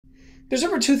There's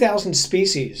over 2,000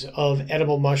 species of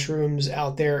edible mushrooms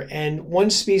out there, and one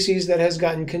species that has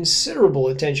gotten considerable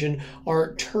attention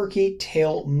are turkey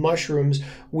tail mushrooms,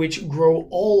 which grow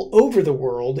all over the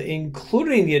world,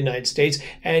 including the United States.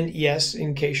 And yes,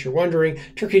 in case you're wondering,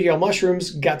 turkey tail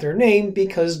mushrooms got their name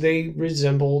because they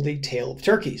resemble the tail of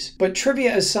turkeys. But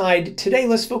trivia aside, today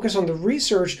let's focus on the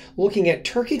research looking at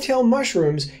turkey tail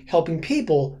mushrooms helping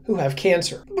people who have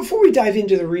cancer. Before we dive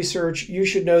into the research, you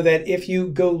should know that if you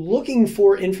go looking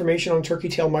for information on turkey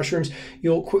tail mushrooms,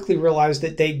 you'll quickly realize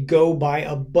that they go by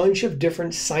a bunch of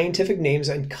different scientific names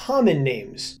and common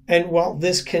names. And while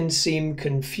this can seem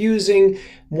confusing,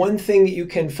 one thing that you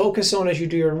can focus on as you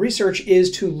do your research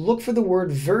is to look for the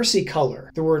word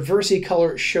versicolor. The word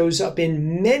versicolor shows up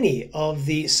in many of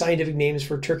the scientific names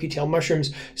for turkey tail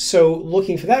mushrooms, so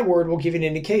looking for that word will give you an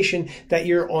indication that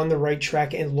you're on the right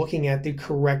track and looking at the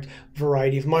correct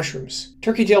variety of mushrooms.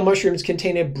 Turkey tail mushrooms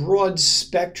contain a broad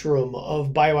spectrum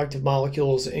of bioactive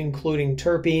molecules, including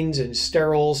terpenes and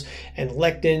sterols and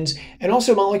lectins, and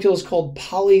also molecules called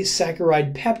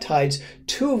polysaccharide peptides,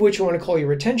 two of which I want to call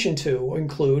your attention to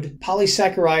include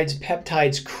polysaccharides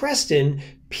peptides crestin,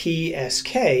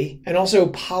 PSK, and also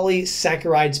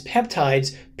polysaccharides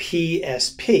peptides,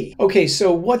 PSP. Okay,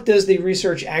 so what does the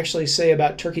research actually say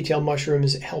about turkey tail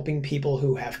mushrooms helping people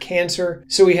who have cancer?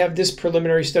 So we have this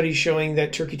preliminary study showing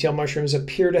that turkey tail mushrooms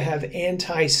appear to have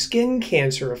anti-skin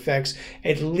cancer effects,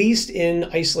 at least in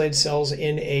isolated cells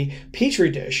in a petri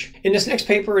dish. In this next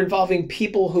paper involving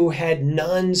people who had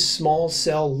non-small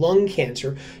cell lung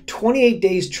cancer, 28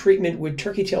 days treatment with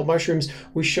turkey tail mushrooms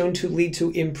was shown to lead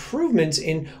to improvements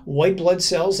in white blood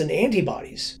cells and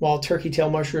antibodies. While turkey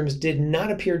tail mushrooms did not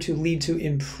appear to lead to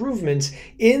improvements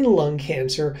in lung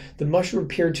cancer, the mushroom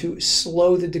appeared to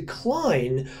slow the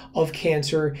decline of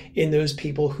cancer in those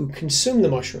people who consume the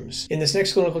mushrooms. In this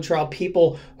next clinical trial,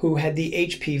 people who had the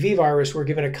HPV virus were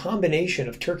given a combination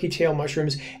of turkey tail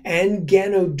mushrooms and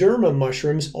Ganoderma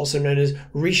mushrooms, also known as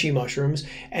reishi mushrooms,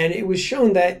 and it was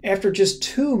shown that after just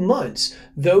 2 months,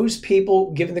 those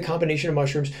people given the combination of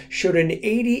mushrooms showed an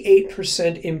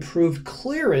 88% improved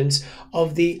clearance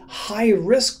of the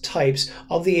high-risk types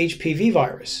of the HPV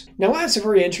virus. Now, that's a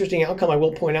very interesting outcome. I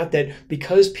will point out that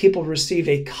because people received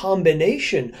a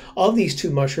combination of these two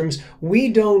mushrooms, we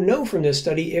don't know from this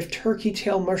study if turkey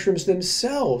tail mushrooms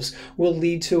themselves will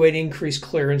lead to an increased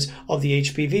clearance of the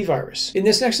HPV virus. In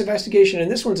this next investigation,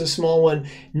 and this one's a small one,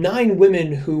 9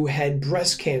 women who had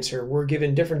breast cancer were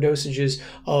given different dosages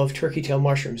of turkey tail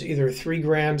mushrooms, either 3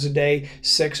 grams a day,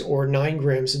 6 or 9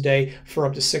 grams a day for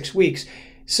up to 6 weeks.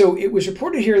 So it was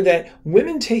reported here that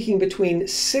women taking between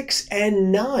 6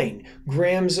 and 9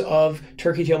 grams of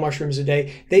turkey tail mushrooms a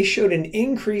day, they showed an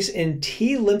increase in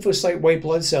T lymphocyte white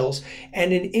blood cells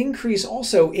and an increase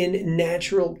also in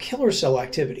natural killer cell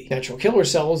activity. Natural killer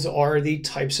cells are the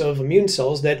types of immune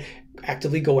cells that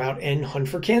actively go out and hunt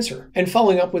for cancer. And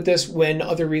following up with this, when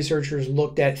other researchers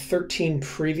looked at 13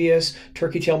 previous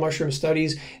turkey tail mushroom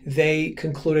studies, they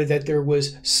concluded that there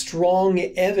was strong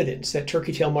evidence that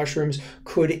turkey tail mushrooms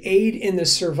could aid in the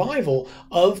survival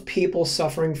of people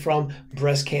suffering from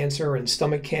breast cancer and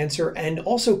stomach cancer and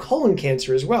also colon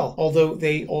cancer as well, although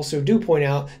they also do point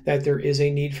out that there is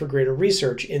a need for greater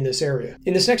research in this area.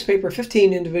 In this next paper,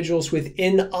 15 individuals with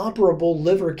inoperable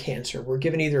liver cancer were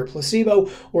given either a placebo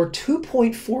or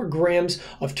 2.4 grams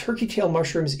of turkey tail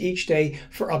mushrooms each day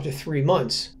for up to 3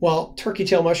 months. While turkey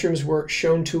tail mushrooms were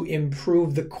shown to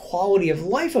improve the quality of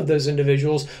life of those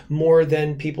individuals more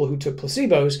than people who took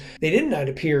placebos, they did not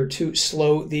appear to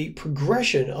slow the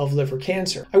progression of liver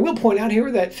cancer. I will point out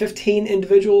here that 15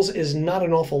 individuals is not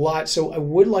an awful lot, so I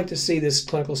would like to see this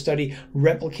clinical study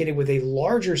replicated with a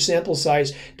larger sample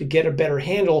size to get a better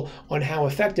handle on how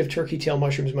effective turkey tail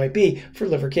mushrooms might be for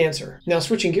liver cancer. Now,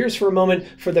 switching gears for a moment,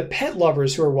 for the pet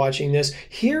lovers who are watching this,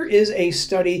 here is a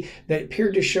study that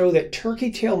appeared to show that turkey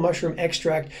tail mushroom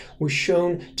extract was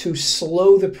shown to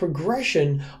slow the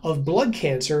progression of blood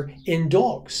cancer in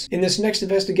dogs. In this next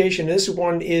investigation, this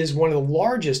one is one of the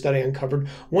largest that I uncovered,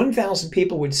 1,000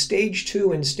 people with stage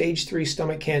 2 and stage 3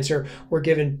 stomach cancer were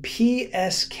given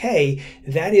PSK.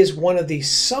 That is one of the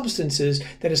substances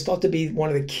that is thought to be one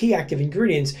of the key active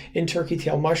ingredients in turkey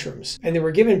tail mushrooms. And they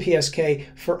were given PSK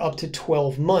for up to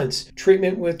 12 months.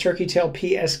 Treatment with turkey tail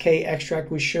PSK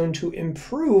extract was shown to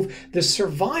improve the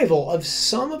survival of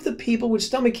some of the people with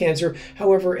stomach cancer.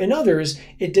 However, in others,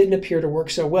 it didn't appear to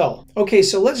work so well. Okay,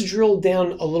 so let's drill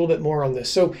down a little bit more on this.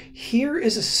 So here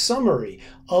is a summary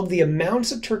of the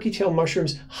amounts of turkey tail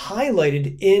mushrooms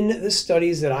highlighted in the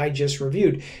studies that I just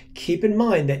reviewed. Keep in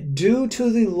mind that due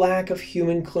to the lack of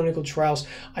human clinical trials,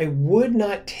 I would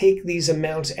not take these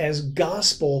amounts as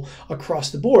gospel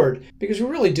across the board, because we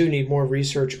really do need more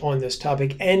research on this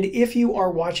topic. And if you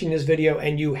are watching this video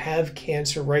and you have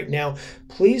cancer right now,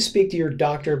 please speak to your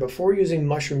doctor before using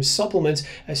mushroom supplements,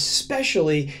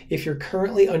 especially if you're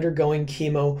currently undergoing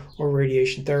chemo or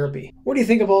radiation therapy. What do you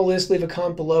think of all this? Leave a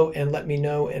comment below and let me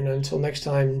know. And until next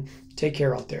time, take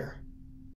care out there.